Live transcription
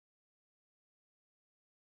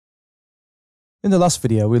In the last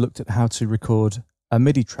video, we looked at how to record a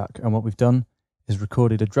MIDI track, and what we've done is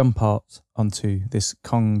recorded a drum part onto this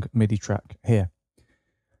Kong MIDI track here.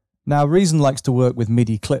 Now, Reason likes to work with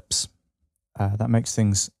MIDI clips. That makes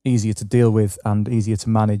things easier to deal with and easier to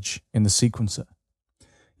manage in the sequencer.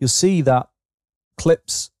 You'll see that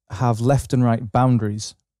clips have left and right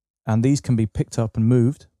boundaries, and these can be picked up and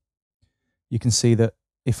moved. You can see that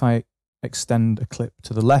if I extend a clip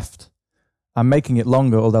to the left, I'm making it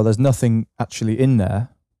longer, although there's nothing actually in there.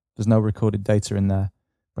 There's no recorded data in there,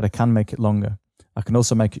 but I can make it longer. I can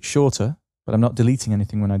also make it shorter, but I'm not deleting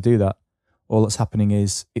anything when I do that. All that's happening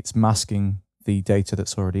is it's masking the data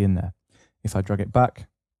that's already in there. If I drag it back,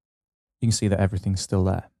 you can see that everything's still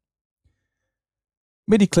there.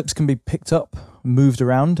 MIDI clips can be picked up, moved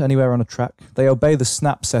around anywhere on a track. They obey the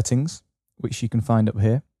snap settings, which you can find up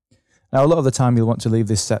here. Now, a lot of the time you'll want to leave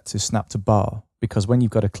this set to snap to bar, because when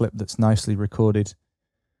you've got a clip that's nicely recorded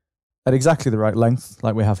at exactly the right length,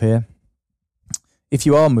 like we have here, if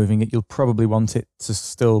you are moving it, you'll probably want it to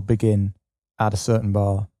still begin at a certain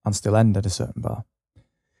bar and still end at a certain bar.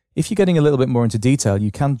 If you're getting a little bit more into detail,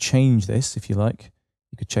 you can change this if you like.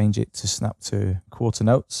 You could change it to snap to quarter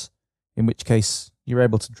notes, in which case you're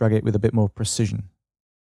able to drag it with a bit more precision.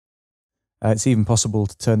 It's even possible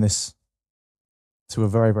to turn this to a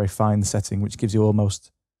very, very fine setting, which gives you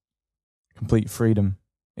almost complete freedom.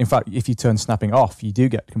 In fact, if you turn snapping off, you do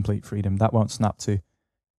get complete freedom. That won't snap to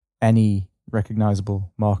any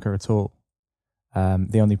recognizable marker at all.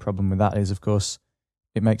 The only problem with that is, of course,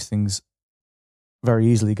 it makes things very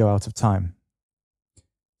easily go out of time.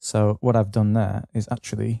 So what I've done there is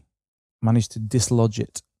actually managed to dislodge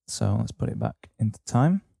it. So let's put it back into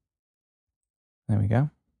time. There we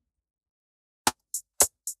go.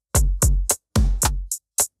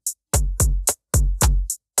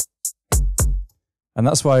 And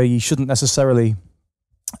that's why you shouldn't necessarily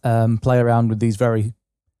play around with these very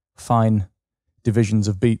fine divisions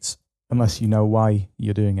of beats unless you know why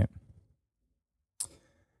you're doing it.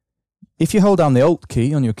 If you hold down the Alt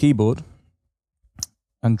key on your keyboard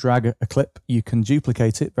and drag a clip, you can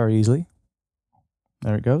duplicate it very easily.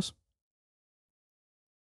 There it goes.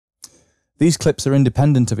 These clips are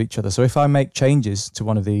independent of each other, so if I make changes to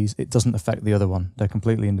one of these, it doesn't affect the other one. They're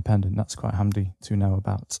completely independent. That's quite handy to know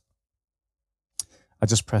about. I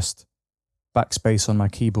just pressed backspace on my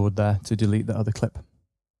keyboard there to delete the other clip.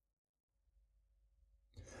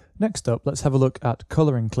 Next up, let's have a look at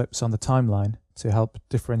coloring clips on the timeline to help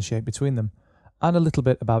differentiate between them, and a little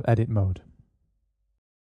bit about edit mode.